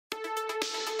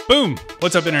Boom!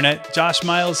 What's up, Internet? Josh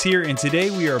Miles here, and today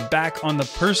we are back on the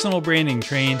personal branding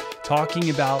train talking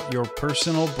about your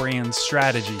personal brand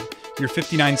strategy. Your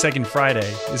 59-second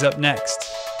Friday is up next.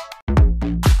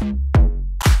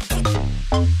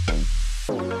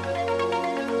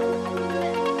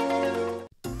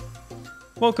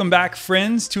 Welcome back,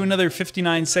 friends, to another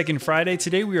 59-second Friday.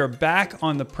 Today we are back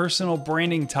on the personal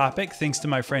branding topic, thanks to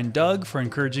my friend Doug for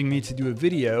encouraging me to do a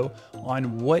video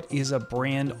on what is a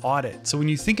brand audit. So when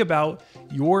you think about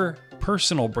your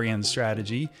personal brand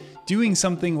strategy, doing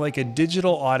something like a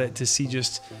digital audit to see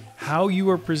just how you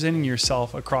are presenting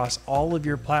yourself across all of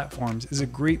your platforms is a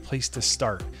great place to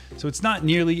start. So it's not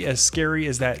nearly as scary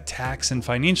as that tax and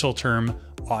financial term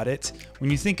audit.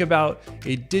 When you think about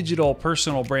a digital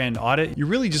personal brand audit, you're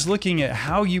really just looking at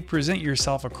how you present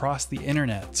yourself across the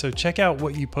internet. So check out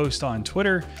what you post on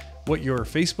Twitter, what your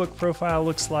Facebook profile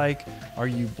looks like. Are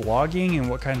you blogging, and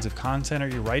what kinds of content are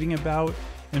you writing about?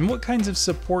 And what kinds of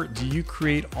support do you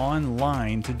create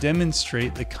online to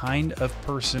demonstrate the kind of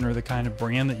person or the kind of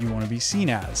brand that you want to be seen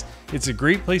as? It's a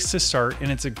great place to start, and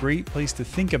it's a great place to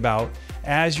think about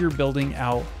as you're building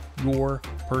out your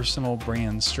personal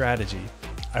brand strategy.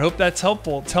 I hope that's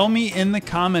helpful. Tell me in the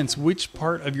comments which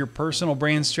part of your personal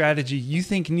brand strategy you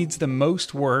think needs the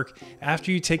most work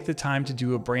after you take the time to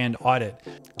do a brand audit.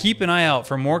 Keep an eye out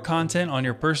for more content on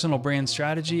your personal brand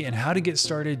strategy and how to get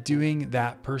started doing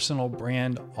that personal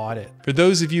brand audit. For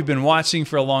those of you who've been watching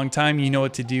for a long time, you know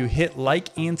what to do. Hit like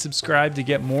and subscribe to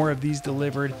get more of these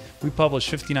delivered. We publish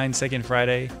 59-second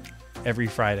Friday every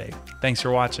Friday. Thanks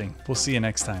for watching. We'll see you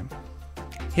next time.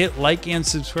 Hit like and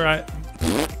subscribe.